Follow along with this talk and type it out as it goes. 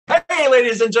Hey,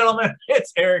 ladies and gentlemen,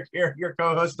 it's Arik here, your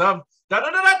co-host of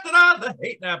the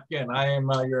Hate Napkin. I am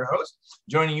your host,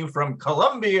 joining you from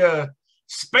Columbia,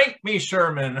 Spank Me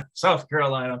Sherman, South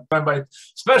Carolina. I'm by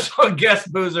special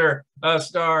guest boozer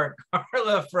star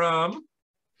Carla from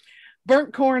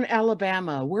Burnt Korn,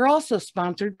 Alabama. We're also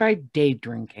sponsored by Day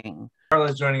Drinking.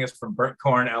 Carla is joining us from Burnt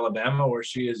Korn, Alabama, where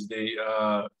she is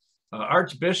the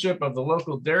Archbishop of the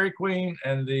local Dairy Queen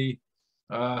and the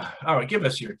give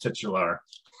us your titular.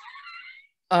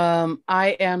 I'm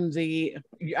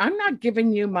not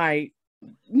giving you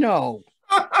no.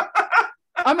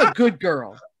 I'm a good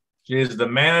girl. She is the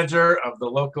manager of the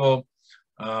local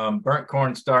Burnt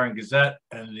Korn Star and Gazette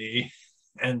and the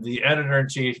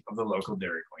editor-in-chief of the local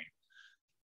Dairy Queen.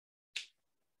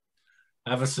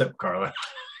 Have a sip, Carla.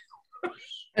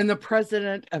 And the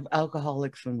president of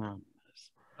Alcoholics Anonymous.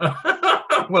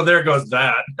 Well, there goes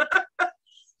that.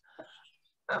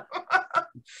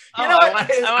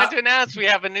 I want to announce we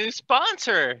have a new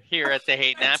sponsor here at the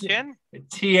Hate Napkin.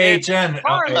 THN.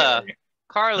 Carla.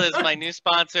 Carla is my new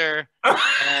sponsor. And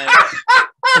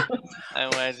I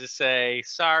wanted to say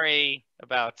sorry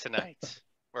about tonight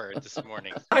or this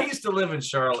morning. I used to live in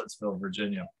Charlottesville,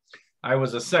 Virginia. I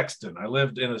was a sexton. I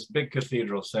lived in this big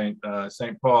cathedral, St.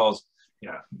 Paul's.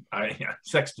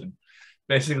 Sexton.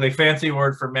 Basically, fancy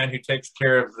word for man who takes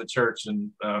care of the church.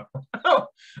 And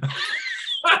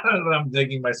I'm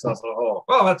digging myself a hole.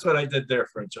 Well, that's what I did there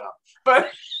for a job.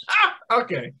 But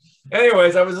okay.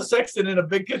 Anyways, I was a sexton in a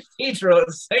big cathedral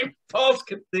at St. Paul's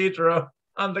Cathedral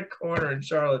on the corner in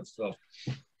Charlottesville.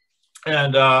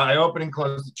 And I opened and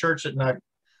closed the church at night.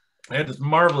 I had this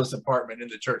marvelous apartment in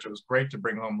the church. It was great to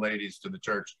bring home ladies to the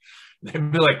church.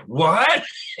 They'd be like, "What?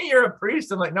 You're a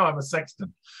priest?" I'm like, "No, I'm a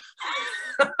sexton."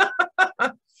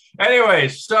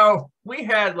 Anyways, so we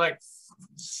had like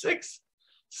six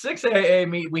AA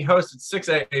we hosted 6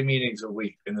 AA meetings a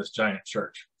week in this giant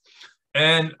church.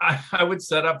 And I would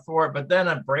set up for it, but then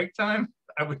at break time,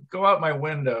 I would go out my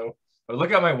window. I would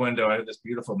look out my window. I had this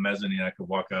beautiful mezzanine I could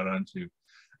walk out onto.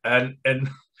 And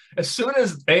as soon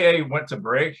as AA went to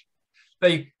break,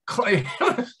 they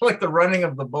like the running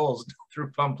of the bulls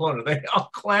through Pamplona. They all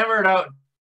clamored out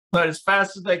as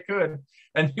fast as they could.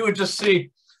 And you would just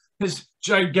see this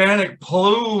gigantic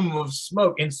plume of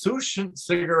smoke, insouciant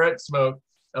cigarette smoke.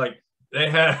 Like they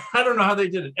had, I don't know how they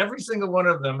did it. Every single one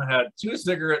of them had 2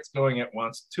 cigarettes going at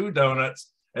once, 2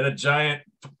 donuts, and a giant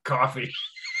coffee.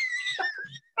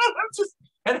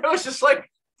 And it was just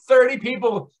like 30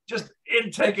 people just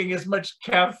intaking as much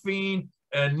caffeine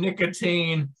and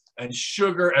nicotine and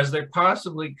sugar as they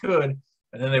possibly could.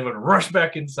 And then they would rush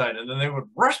back inside, and then they would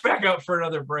rush back out for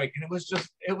another break. And it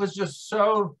was just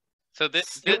so. So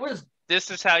this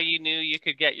is how you knew you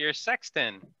could get your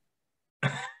sexton.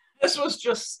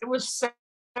 It was sad.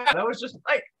 I was just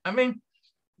like, I mean,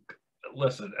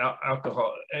 listen,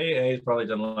 alcohol, AA has probably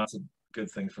done lots of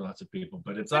good things for lots of people,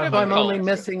 but it's. I'm only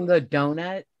missing the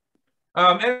donut.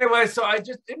 Anyway, so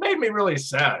it made me really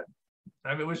sad.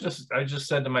 I mean, I just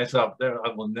said to myself,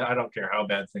 I don't care how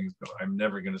bad things go. I'm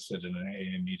never going to sit in an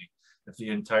AA meeting if the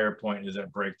entire point is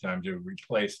at break time to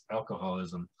replace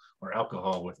alcoholism or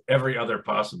alcohol with every other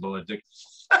possible addiction.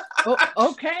 Oh,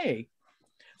 okay.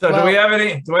 So do we have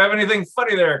anything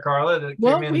funny there, Carla, that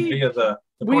came in via the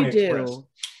Pony Express?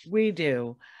 We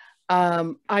do.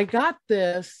 I got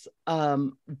this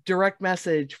direct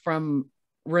message from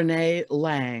Renee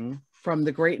Lang from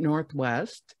the Great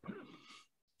Northwest.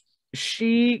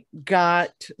 She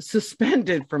got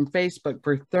suspended from Facebook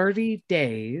for 30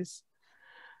 days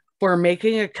for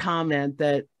making a comment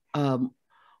that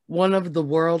one of the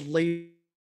world leaders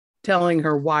telling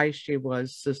her why she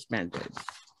was suspended.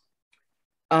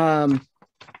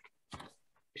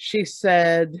 She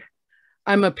said,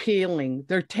 "I'm appealing.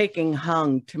 They're taking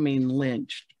hung to mean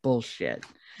lynched. Bullshit."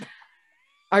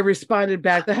 I responded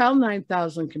back, "The HAL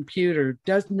 9000 computer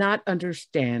does not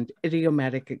understand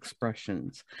idiomatic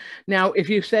expressions. Now, if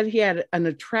you said he had an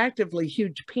attractively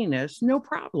huge penis, no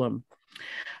problem.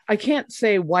 I can't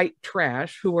say white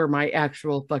trash, who are my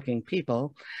actual fucking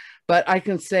people, but I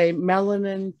can say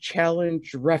melanin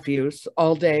challenge refuse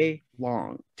all day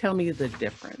long. Tell me the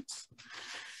difference."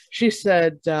 She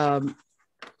said,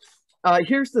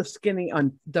 here's the skinny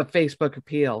on the Facebook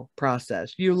appeal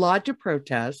process. You lodge a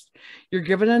protest, you're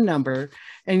given a number,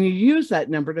 and you use that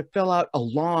number to fill out a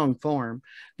long form.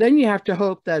 Then you have to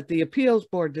hope that the appeals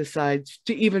board decides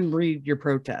to even read your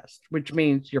protest, which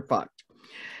means you're fucked.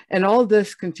 And all of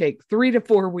this can take 3 to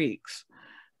 4 weeks,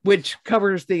 which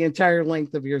covers the entire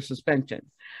length of your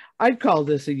suspension. I'd call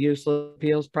this a useless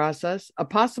appeals process, a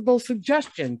possible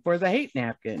suggestion for the Hate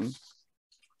Napkin.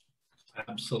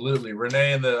 Absolutely.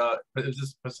 Renee in the is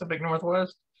this Pacific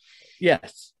Northwest?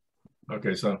 Yes.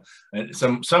 Okay, so and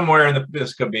somewhere in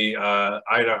this could be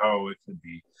Idaho. It could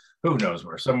be who knows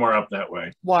where. Somewhere up that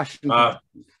way. Washington.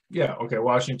 Yeah. Okay.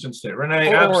 Washington State.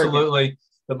 Renee, Or absolutely. Oregon.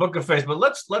 The book of Facebook.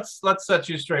 Let's set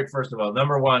you straight. First of all,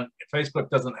 number one, Facebook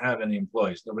doesn't have any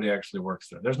employees. Nobody actually works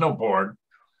there. There's no board.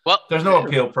 Well, there's no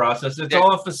appeal process. It's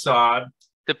all a facade.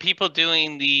 The people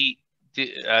doing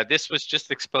this was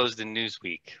just exposed in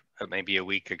Newsweek maybe a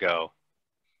week ago.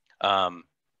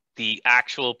 The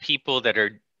actual people that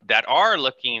are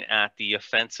looking at the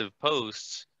offensive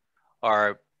posts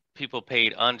are people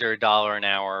paid under $1 an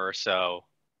hour or so,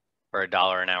 or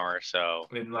 $1 an hour or so.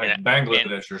 In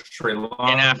Bangladesh or Sri Lanka.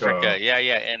 In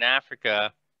Africa, in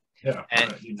Africa. Yeah,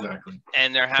 exactly.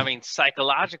 And they're having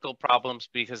psychological problems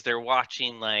because they're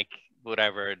watching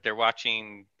they're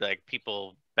watching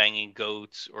people banging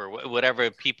goats or whatever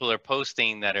people are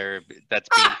posting that's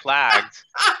being flagged.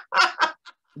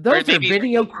 Those are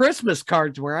video Christmas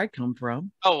cards where I come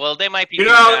from. Oh, well, they might be.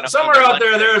 Somewhere out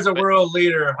there's a world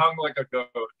leader hung like a goat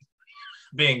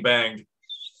being banged.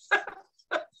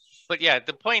 But yeah,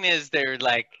 the point is they're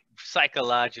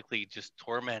psychologically just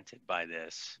tormented by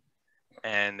this,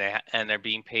 and they're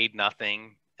being paid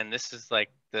nothing. And this is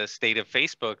the state of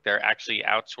Facebook. They're actually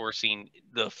outsourcing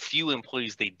the few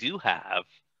employees they do have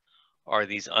are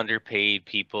these underpaid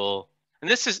people.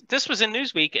 And this was in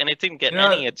Newsweek, and it didn't get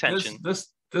any attention.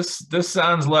 This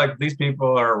sounds like these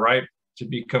people are ripe to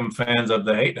become fans of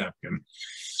the hate napkin.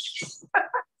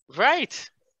 Right.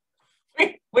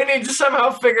 We need to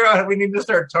somehow figure out. We need to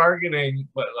start targeting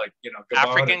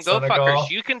African goat fuckers.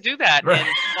 You can do that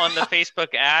on the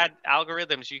Facebook ad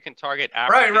algorithms. You can target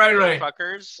African goat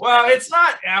fuckers. Well, it's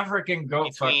not African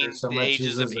goat fuckers so the much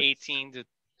ages as of 18 to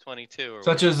 22, or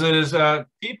such as it is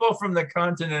people from the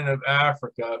continent of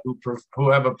Africa who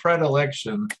have a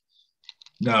predilection.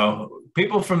 No,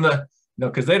 people from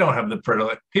because they don't have the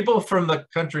predilection. People from the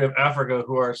country of Africa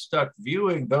who are stuck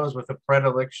viewing those with a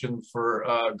predilection for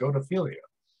goatophilia.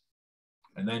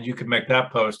 And then you could make that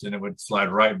post and it would slide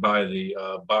right by the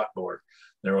bot board.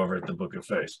 They're over at the Book of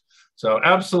Face. So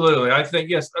absolutely, I think,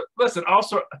 yes. Listen,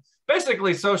 also,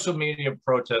 basically social media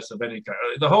protests of any kind,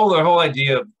 the whole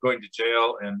idea of going to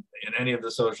jail and in any of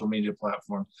the social media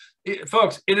platforms,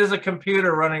 folks, it is a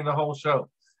computer running the whole show.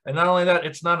 And not only that,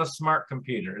 it's not a smart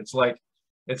computer. It's like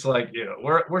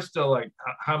we're still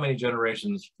how many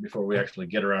generations before we actually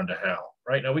get around to hell?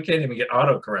 Right now, we can't even get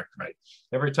autocorrect right.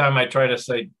 Every time I try to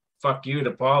say "fuck you"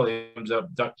 to Paul, he comes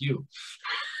up "duck you."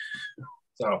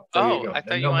 So there you go. I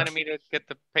thought you wanted me to get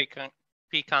the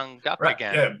pecan duck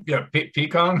again. Yeah,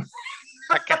 pecan.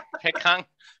 Pecan.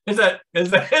 Is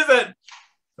that?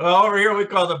 Well, over here we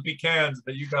call them pecans,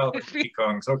 but you call them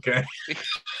pecans. Okay.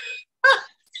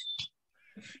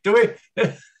 Do we?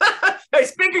 Hey,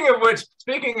 speaking of which,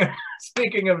 speaking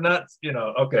of nuts,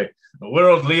 okay, the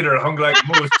world leader hung like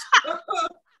moose.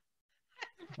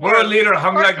 World leader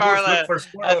hung like Carla moose. Look for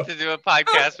squirrel. Has to do a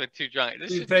podcast with two drunk.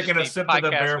 She's taking a sip of the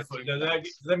barefoot. Does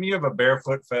that mean you have a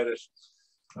barefoot fetish?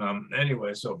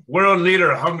 Anyway, so world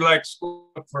leader hung like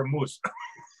squirrel for moose.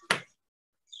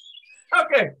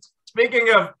 Okay, speaking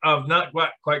of not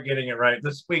quite getting it right,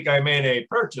 this week I made a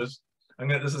purchase.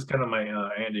 This is kind of my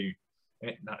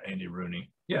not Andy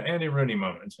Rooney. Yeah, Andy Rooney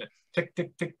moments. Tick,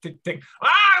 tick, tick, tick, tick.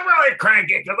 I'm really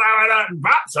cranky because I went out and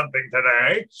bought something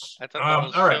today.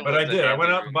 All right, but I did. I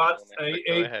went out and bought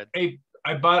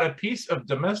I bought a piece of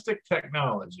domestic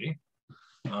technology,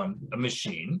 a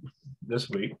machine this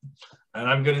week. And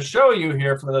I'm going to show you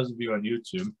here for those of you on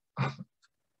YouTube.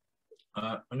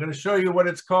 I'm going to show you what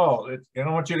it's called. I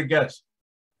don't want you to guess.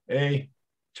 A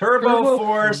Turbo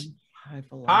Force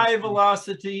high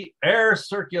velocity air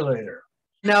circulator.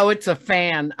 No, it's a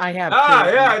fan. I have.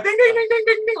 Yeah. Ding, ding, ding, ding,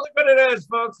 ding, ding. Look what it is,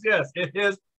 folks. Yes, it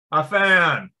is a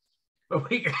fan. But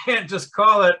we can't just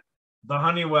call it the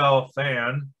Honeywell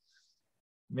fan,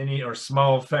 mini or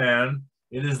small fan.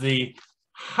 It is the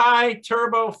high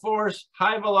turbo force,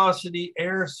 high velocity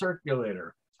air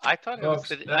circulator. I thought it was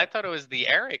the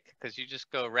Arik, because you just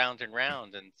go round and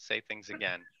round and say things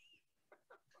again.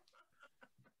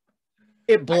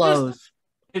 It blows.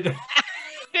 It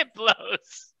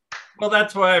blows. Well,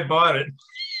 that's why I bought it.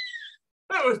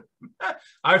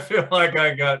 I feel like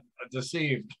I got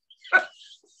deceived.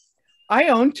 I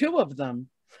own 2 of them.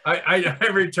 I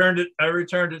returned it. I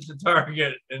returned it to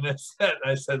Target, and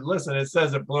I said, "Listen, it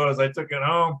says it blows." I took it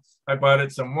home. I bought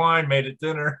it some wine, made it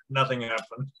dinner. Nothing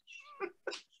happened.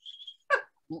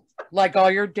 Like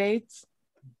all your dates.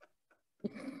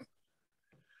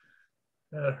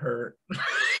 That hurt.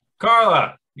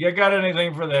 Carla, you got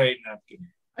anything for the hate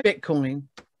napkin? Bitcoin.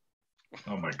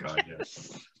 Oh my God,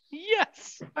 yes.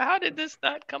 Yes. How did this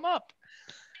not come up?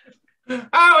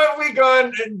 How have we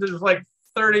gone into like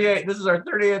 38? This is our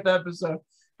 38th episode,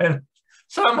 and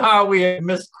somehow we have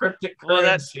missed cryptic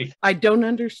currency. I don't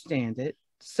understand it.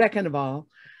 Second of all,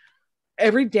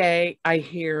 every day I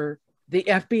hear the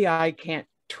FBI can't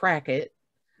track it.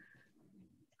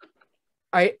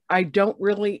 I don't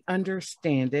really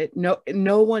understand it.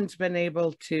 No one's been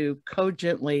able to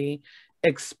cogently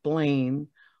explain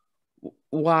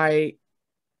why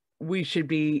we should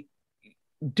be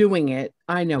doing it.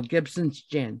 I know Gibson's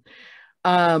gin.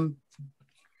 But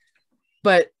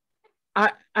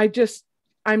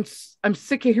I'm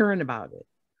sick of hearing about it.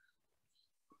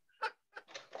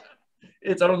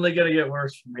 It's only going to get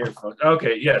worse from here, folks.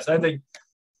 Okay, yes, I think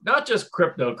not just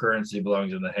cryptocurrency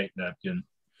belongs in the hate napkin.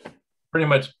 Pretty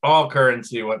much all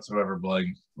currency whatsoever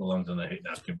belongs in the hate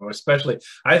napkin. But especially,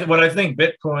 what I think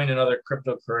Bitcoin and other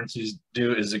cryptocurrencies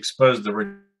do is expose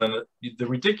the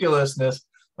ridiculousness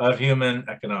of human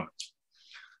economics.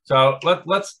 So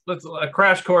let's a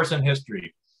crash course in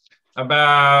history.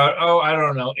 About, I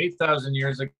don't know, 8,000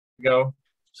 years ago,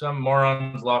 some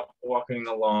morons walking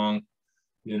along,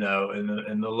 in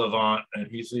the Levant, and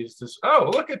he sees this.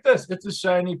 Oh, look at this! It's a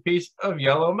shiny piece of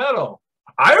yellow metal.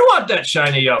 I want that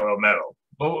shiny yellow metal.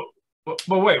 But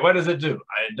wait, what does it do?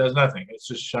 It does nothing. It's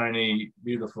just shiny,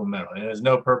 beautiful metal. It has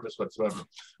no purpose whatsoever.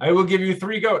 I will give you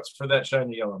 3 goats for that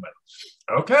shiny yellow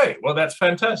metal. Okay, well, that's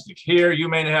fantastic. Here, you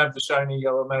may have the shiny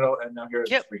yellow metal, and now here's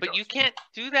 3 goats. But you can't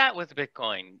do that with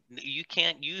Bitcoin. You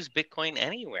can't use Bitcoin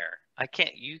anywhere.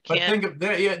 You can't but think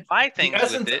of buy things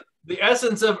with it. The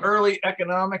essence of early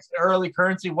economics, early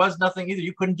currency was nothing either.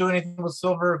 You couldn't do anything with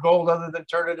silver or gold other than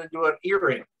turn it into an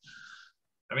earring.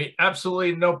 I mean,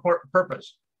 absolutely no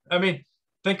purpose. I mean,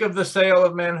 think of the sale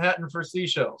of Manhattan for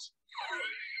seashells.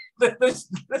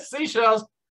 The seashells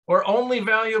were only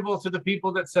valuable to the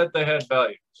people that said they had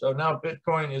value. So now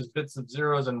Bitcoin is bits of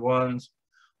zeros and ones,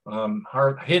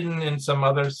 hidden in some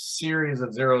other series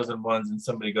of zeros and ones, and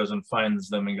somebody goes and finds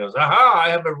them and goes, aha, I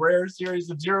have a rare series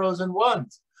of zeros and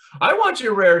ones. I want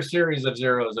your rare series of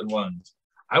zeros and ones.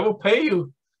 I will pay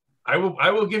you. I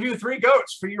will give you 3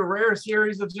 goats for your rare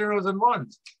series of zeros and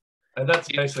ones. And that's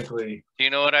basically. Do you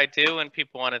know what I do when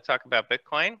people want to talk about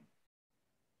Bitcoin?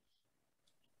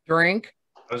 Drink.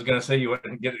 I was gonna say you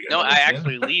wouldn't get it. No, I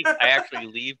actually leave. I actually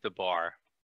leave the bar.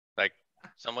 Like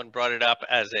someone brought it up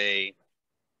as they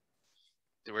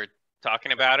were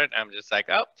talking about it. I'm just like,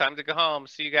 oh, time to go home.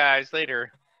 See you guys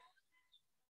later.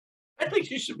 I think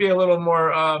you should be a little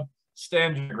more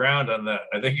stand your ground on that.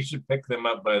 I think you should pick them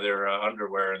up by their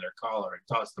underwear and their collar and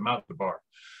toss them out the bar.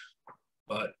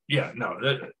 But yeah, no,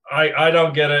 I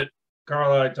don't get it.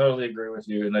 Carla, I totally agree with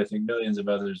you. And I think millions of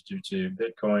others do too.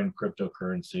 Bitcoin,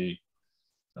 cryptocurrency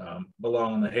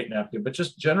belong on the hate napkin, but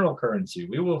just general currency.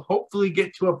 We will hopefully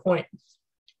get to a point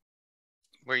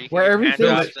where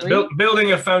everything's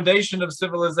building a foundation of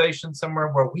civilization somewhere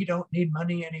where we don't need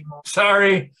money anymore.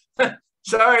 Sorry.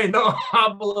 Sorry, no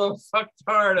hablo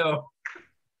fucktardo.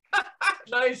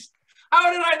 Nice.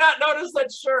 How did I not notice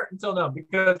that shirt until now?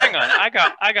 Because hang on,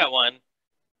 I got one.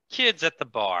 Kids at the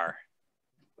bar.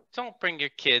 Don't bring your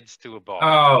kids to a bar.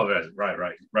 Oh,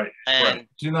 right. And right.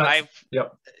 Do not.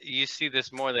 Yep. You see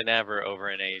this more than ever over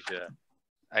in Asia.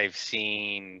 I've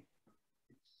seen.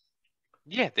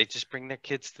 Yeah, they just bring their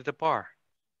kids to the bar.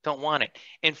 Don't want it.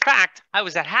 In fact, I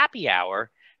was at happy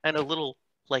hour and a little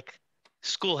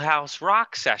schoolhouse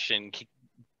rock session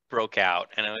broke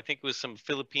out, and I think it was some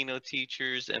Filipino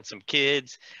teachers and some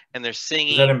kids, and they're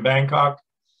singing. Is that in Bangkok?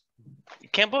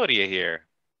 Cambodia here.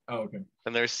 Oh, okay.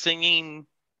 And they're singing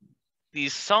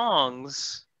these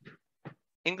songs,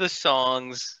 English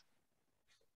songs,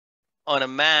 on a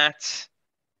mat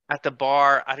at the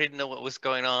bar. I didn't know what was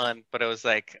going on, but I was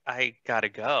like, I gotta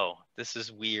go. This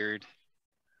is weird.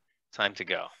 Time to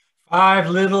go. 5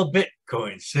 little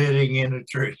Bitcoins sitting in a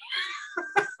tree.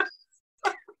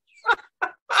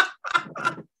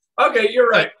 Okay, you're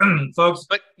right, folks.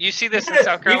 But you see this in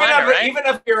South Carolina, right?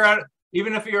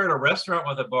 Even if you're at a restaurant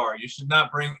with a bar, you should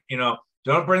not bring,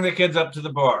 don't bring the kids up to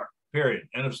the bar. Period.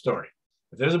 End of story.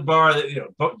 If there's a bar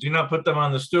that do not put them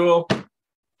on the stool.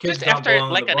 Kids just don't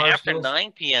belong on the bar after stools.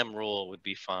 9 p.m. rule would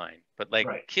be fine. But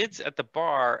right. Kids at the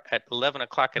bar at 11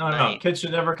 o'clock at night. No, kids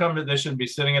should never come to. They shouldn't be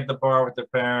sitting at the bar with their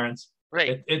parents.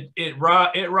 Right. It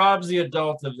robs the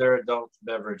adult of their adult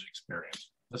beverage experience.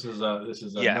 This is a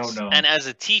yes. no. And as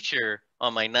a teacher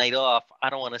on my night off, I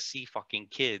don't want to see fucking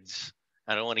kids.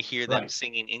 I don't want to hear them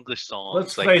singing English songs.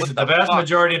 Let's face it, the vast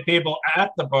majority of people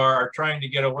at the bar are trying to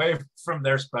get away from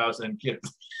their spouse and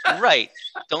kids. Right.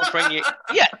 Don't bring your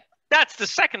that's the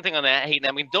second thing on that hate.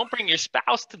 I mean, don't bring your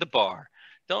spouse to the bar.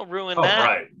 Don't ruin that.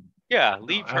 Right. Yeah,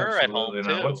 leave her at home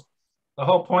too. The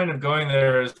whole point of going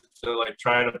there is to like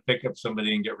try to pick up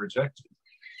somebody and get rejected.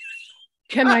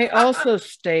 Can I also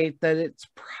state that it's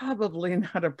probably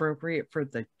not appropriate for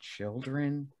the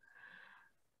children?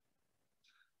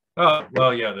 Oh,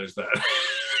 well, yeah, there's that.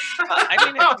 I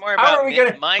mean, it's more about my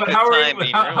good time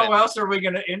being ruined. How else are we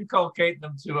going to inculcate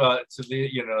them to the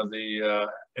the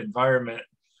environment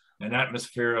and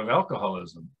atmosphere of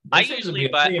alcoholism? I usually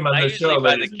buy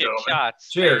the kid shots.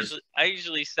 Cheers. I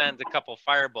usually send a couple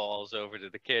fireballs over to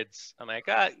the kids. I'm like,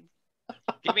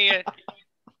 give me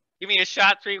a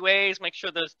shot 3 ways. Make sure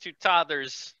those 2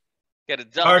 toddlers get a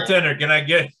double. Bartender, can I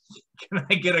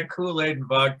get a Kool-Aid and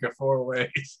vodka 4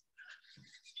 ways?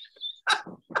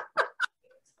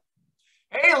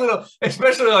 Hey,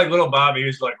 especially like little Bobby,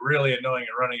 who's like really annoying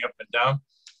and running up and down.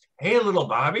 Hey, little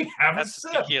Bobby, have a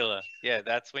sip. Tequila. Yeah,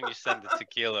 that's when you send the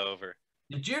tequila over.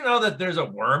 Did you know that there's a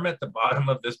worm at the bottom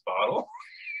of this bottle?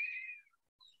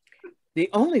 The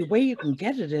only way you can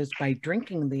get it is by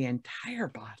drinking the entire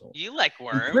bottle. You like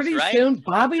worms, and pretty right? soon,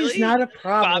 Bobby's not a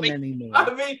problem anymore.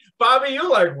 Bobby, you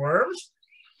like worms?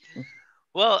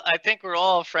 Well, I think we're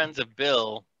all friends of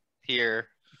Bill here,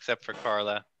 except for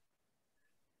Carla.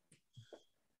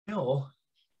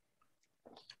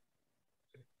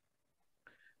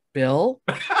 Bill?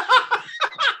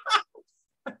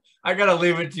 I gotta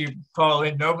leave it to you,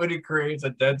 Pauline. Nobody creates a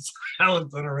dead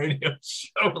silence on a radio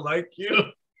show like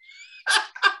you.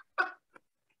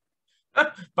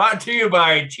 Brought to you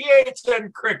by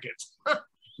THN Crickets.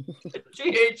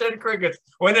 THN Crickets.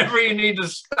 Whenever you need to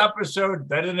stop a show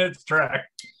dead in its track,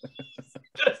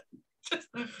 just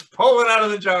pull it out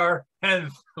of the jar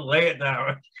and lay it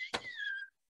down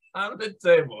on the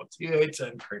table.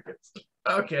 THN Crickets.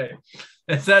 Okay.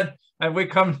 Have we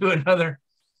come to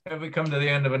the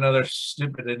end of another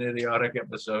stupid and idiotic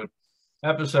episode?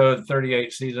 Episode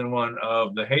 38, season 1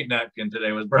 of the Hate Napkin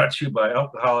today was brought to you by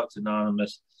Alcoholics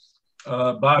Anonymous.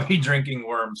 Bobby drinking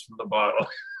worms from the bottle,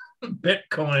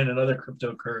 Bitcoin and other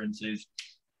cryptocurrencies,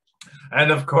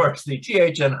 and of course the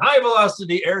THN high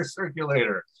velocity air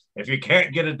circulator. If you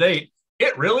can't get a date,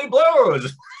 it really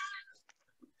blows.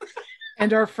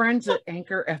 And our friends at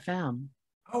Anchor FM.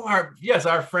 Oh,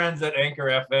 our friends at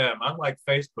Anchor FM. Unlike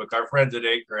Facebook, our friends at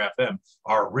Anchor FM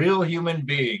are real human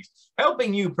beings,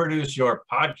 helping you produce your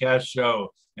podcast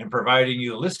show and providing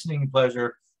you listening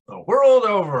pleasure the world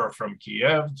over from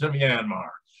Kiev to Myanmar.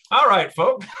 All right,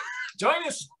 folks, join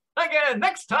us again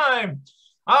next time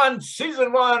on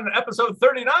season 1, episode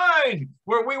 39,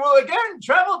 where we will again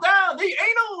travel down the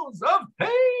annals of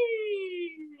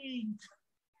pain.